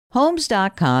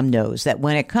Homes.com knows that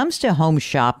when it comes to home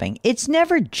shopping, it's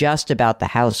never just about the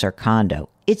house or condo.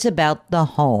 It's about the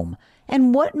home.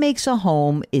 And what makes a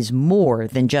home is more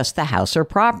than just the house or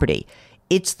property.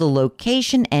 It's the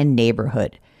location and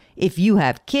neighborhood. If you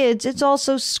have kids, it's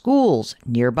also schools,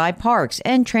 nearby parks,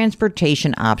 and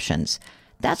transportation options.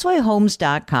 That's why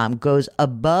Homes.com goes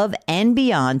above and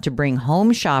beyond to bring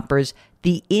home shoppers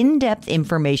the in-depth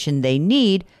information they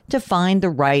need to find the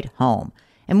right home.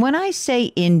 And when I say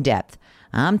in-depth,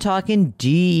 I'm talking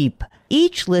deep.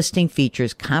 Each listing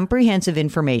features comprehensive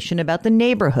information about the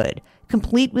neighborhood,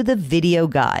 complete with a video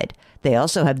guide. They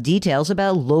also have details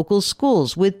about local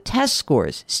schools with test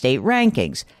scores, state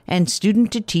rankings, and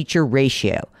student-to-teacher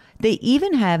ratio. They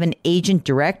even have an agent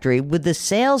directory with the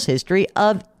sales history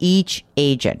of each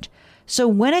agent. So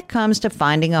when it comes to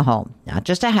finding a home, not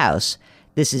just a house,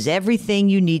 this is everything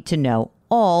you need to know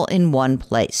all in one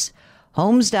place.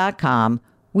 Homes.com.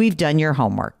 We've done your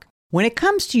homework. When it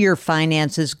comes to your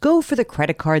finances, go for the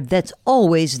credit card that's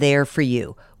always there for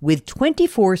you. With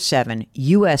 24/7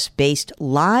 U.S.-based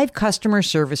live customer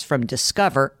service from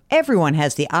Discover, everyone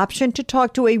has the option to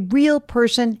talk to a real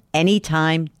person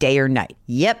anytime, day or night.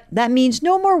 Yep, that means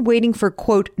no more waiting for,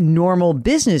 quote, normal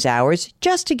business hours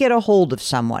just to get a hold of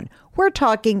someone. We're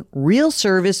talking real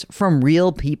service from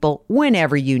real people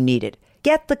whenever you need it.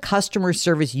 Get the customer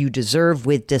service you deserve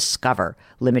with Discover.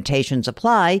 Limitations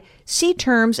apply. See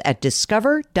terms at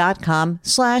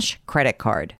discover.com/credit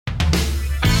card.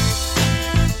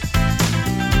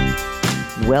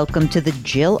 Welcome to the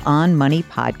Jill on Money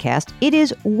podcast. It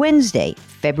is Wednesday,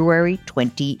 February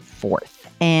 24th.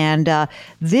 And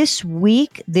this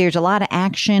week, there's a lot of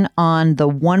action on the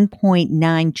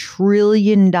 $1.9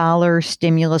 trillion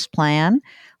stimulus plan.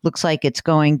 Looks like it's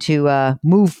going to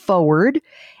move forward.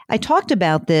 I talked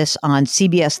about this on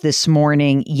CBS This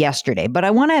Morning yesterday, but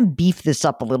I want to beef this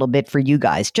up a little bit for you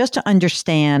guys just to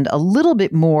understand a little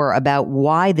bit more about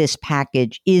why this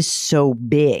package is so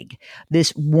big,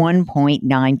 this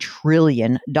 $1.9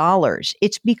 trillion.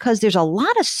 It's because there's a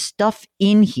lot of stuff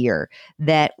in here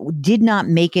that did not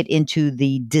make it into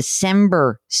the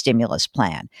December stimulus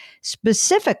plan.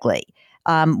 Specifically,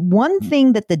 one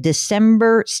thing that the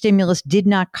December stimulus did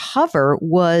not cover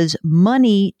was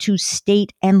money to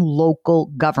state and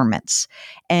local governments.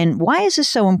 And why is this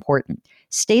so important?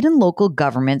 State and local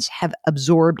governments have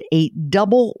absorbed a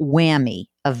double whammy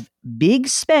of big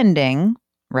spending,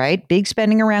 right? Big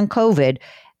spending around COVID,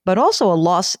 but also a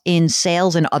loss in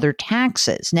sales and other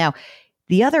taxes. Now,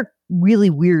 the other really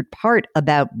weird part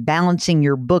about balancing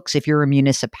your books if you're a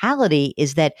municipality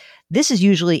is that this is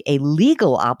usually a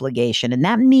legal obligation. And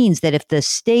that means that if the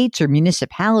states or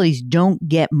municipalities don't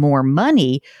get more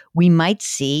money, we might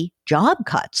see job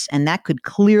cuts. And that could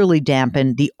clearly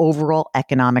dampen the overall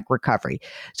economic recovery.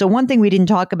 So one thing we didn't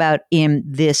talk about in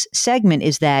this segment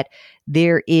is that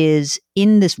there is,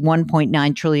 in this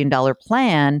 $1.9 trillion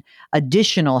plan,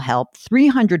 additional help,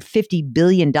 $350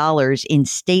 billion in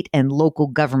state and local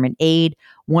government aid,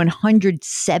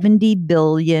 $170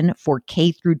 billion for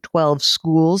K through 12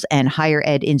 schools and higher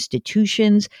ed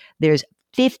institutions. There's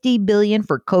 $50 billion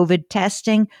for COVID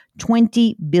testing,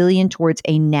 $20 billion towards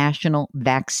a national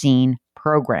vaccine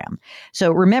program.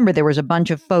 So remember, there was a bunch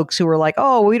of folks who were like,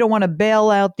 oh, we don't want to bail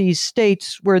out these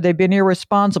states where they've been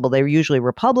irresponsible. They were usually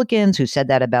Republicans who said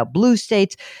that about blue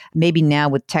states. Maybe now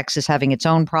with Texas having its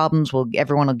own problems,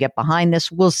 everyone will get behind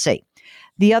this. We'll see.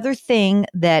 The other thing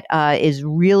that is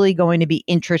really going to be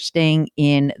interesting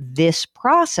in this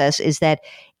process is that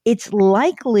it's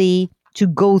likely to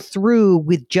go through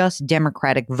with just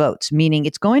Democratic votes, meaning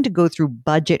it's going to go through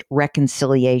budget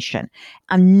reconciliation.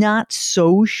 I'm not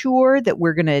so sure that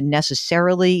we're going to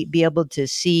necessarily be able to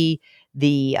see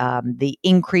the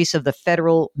increase of the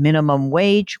federal minimum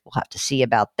wage. We'll have to see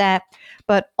about that.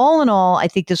 But all in all, I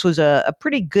think this was a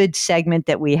pretty good segment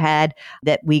that we had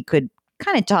that we could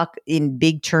kind of talk in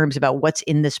big terms about what's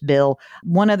in this bill.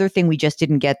 One other thing we just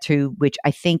didn't get to, which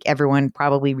I think everyone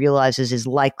probably realizes is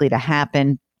likely to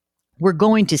happen, we're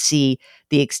going to see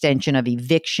the extension of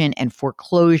eviction and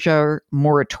foreclosure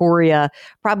moratoria,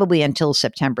 probably until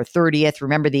September 30th.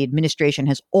 Remember, the administration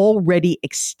has already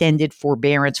extended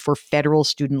forbearance for federal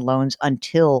student loans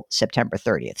until September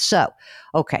 30th. So,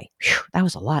 okay, that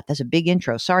was a lot. That's a big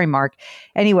intro. Sorry, Mark.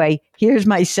 Anyway, here's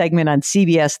my segment on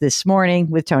CBS This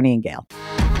Morning with Tony and Gail.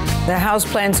 The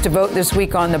House plans to vote this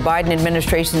week on the Biden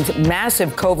administration's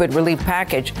massive COVID relief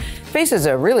package. Faces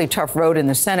a really tough road in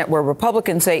the Senate where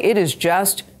Republicans say it is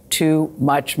just too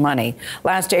much money.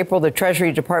 Last April, the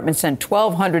Treasury Department sent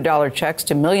 $1,200 checks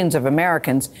to millions of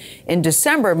Americans. In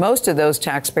December, most of those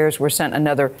taxpayers were sent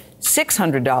another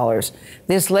 $600.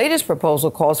 This latest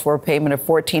proposal calls for a payment of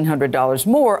 $1,400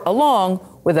 more, along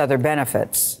with other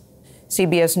benefits.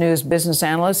 CBS News business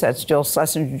analyst, that's Jill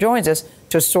Schlesinger, joins us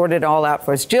to sort it all out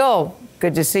for us. Jill,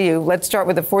 good to see you. Let's start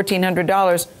with the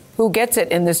 $1,400. Who gets it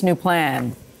in this new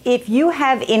plan? If you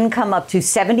have income up to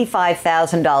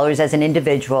 $75,000 as an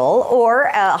individual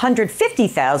or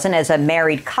 $150,000 as a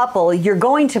married couple, you're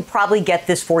going to probably get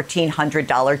this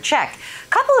 $1,400 check. A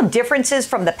couple of differences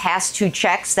from the past two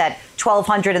checks, that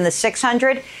 $1,200 and the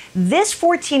 $600. This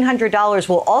 $1,400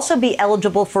 will also be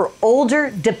eligible for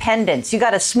older dependents. You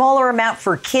got a smaller amount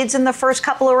for kids in the first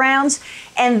couple of rounds,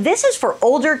 and this is for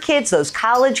older kids, those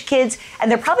college kids, and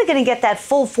they're probably going to get that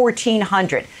full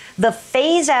 $1,400. The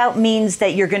phase out means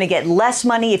that you're going to get less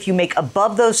money if you make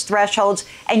above those thresholds,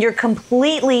 and you're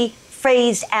completely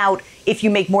phased out if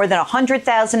you make more than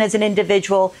 $100,000 as an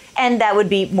individual, and that would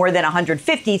be more than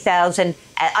 $150,000.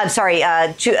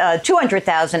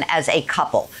 $200,000 as a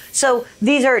couple. So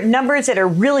these are numbers that are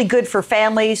really good for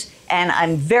families, and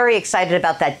I'm very excited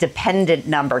about that dependent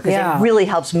number because it really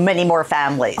helps many more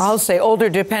families. I'll say older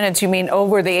dependents, you mean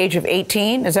over the age of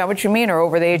 18? Is that what you mean, or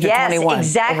over the age of 21? Yes,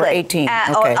 exactly. Over 18.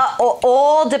 Okay.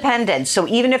 All dependents. So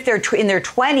even if they're in their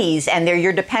 20s and they're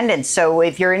your dependents, so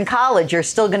if you're in college, you're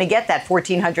still going to get that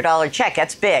 $1,400 check.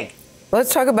 That's big.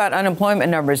 Let's talk about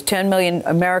unemployment numbers. 10 million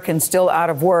Americans still out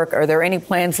of work. Are there any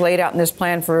plans laid out in this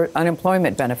plan for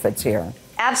unemployment benefits here?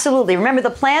 Absolutely. Remember, the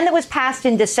plan that was passed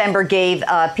in December gave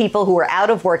people who are out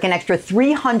of work an extra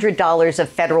 $300 of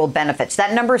federal benefits.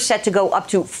 That number is set to go up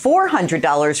to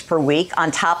 $400 per week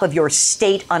on top of your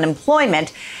state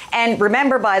unemployment. And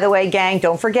remember, by the way, gang,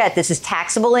 don't forget, this is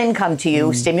taxable income to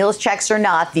you. Stimulus checks or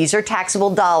not, these are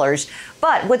taxable dollars.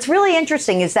 But what's really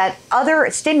interesting is that other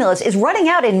stimulus is running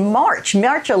out in March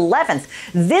 11th.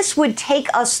 This would take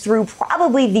us through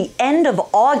probably the end of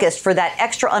August for that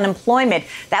extra unemployment.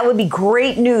 That would be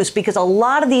great news because a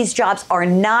lot of these jobs are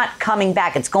not coming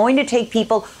back. It's going to take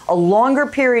people a longer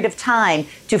period of time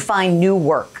to find new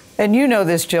work. And you know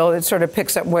this, Jill, it sort of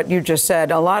picks up what you just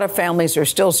said. A lot of families are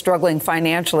still struggling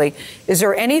financially. Is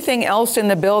there anything else in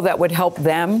the bill that would help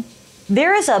them?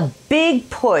 There is a big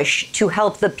push to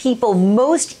help the people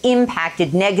most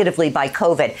impacted negatively by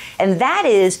COVID, and that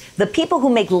is the people who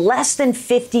make less than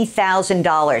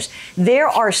 $50,000. There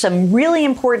are some really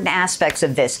important aspects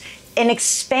of this. An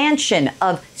expansion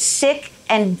of sick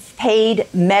and paid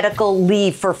medical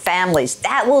leave for families.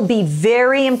 That will be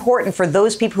very important for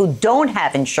those people who don't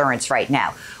have insurance right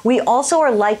now. We also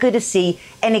are likely to see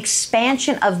an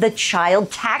expansion of the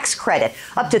child tax credit,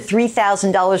 up to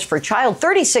 $3,000 for a child,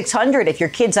 $3,600 if your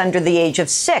kid's under the age of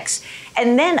 6.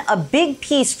 And then a big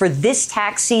piece for this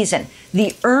tax season,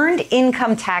 the earned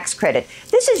income tax credit.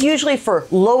 This is usually for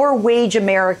lower wage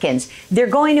Americans. They're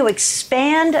going to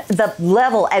expand the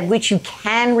level at which you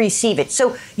can receive it.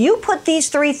 So you put these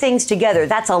three things together,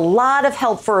 that's a lot of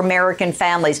help for American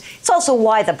families. It's also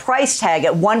why the price tag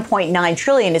at $1.9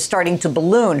 trillion is starting to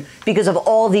balloon because of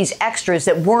all these extras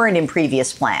that weren't in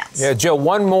previous plans. Yeah, Jill,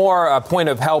 one more point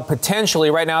of help potentially.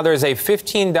 Right now, there's a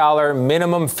 $15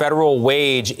 minimum federal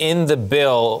wage in the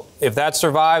bill. If that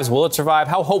survives, will it survive?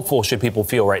 How hopeful should people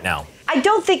feel right now? I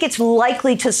don't think it's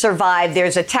likely to survive.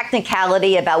 There's a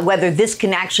technicality about whether this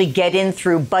can actually get in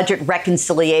through budget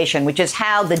reconciliation, which is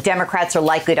how the Democrats are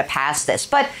likely to pass this.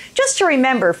 But just to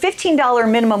remember,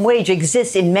 $15 minimum wage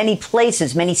exists in many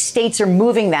places. Many states are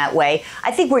moving that way.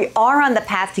 I think we are on the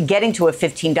path to getting to a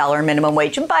 $15 minimum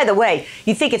wage. And by the way,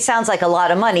 you think it sounds like a lot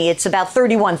of money. It's about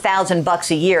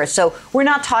 $31,000 a year. So we're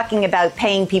not talking about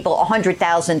paying people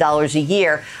 $100,000 a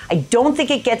year. I don't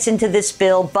think it gets into this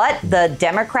bill, but the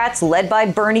Democrats, led by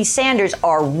Bernie Sanders,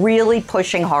 are really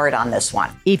pushing hard on this one.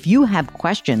 If you have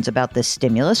questions about this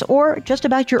stimulus or just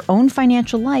about your own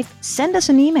financial life, send us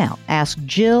an email. Ask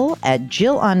Jill at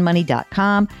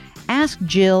JillOnMoney.com. Ask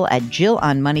Jill at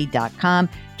JillOnMoney.com.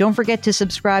 Don't forget to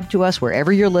subscribe to us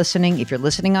wherever you're listening. If you're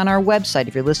listening on our website,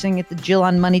 if you're listening at the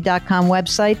JillOnMoney.com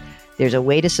website, there's a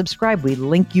way to subscribe. We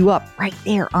link you up right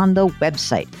there on the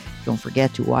website. Don't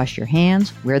forget to wash your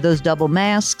hands, wear those double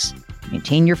masks,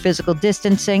 maintain your physical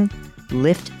distancing,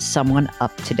 lift someone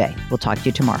up today. We'll talk to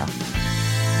you tomorrow.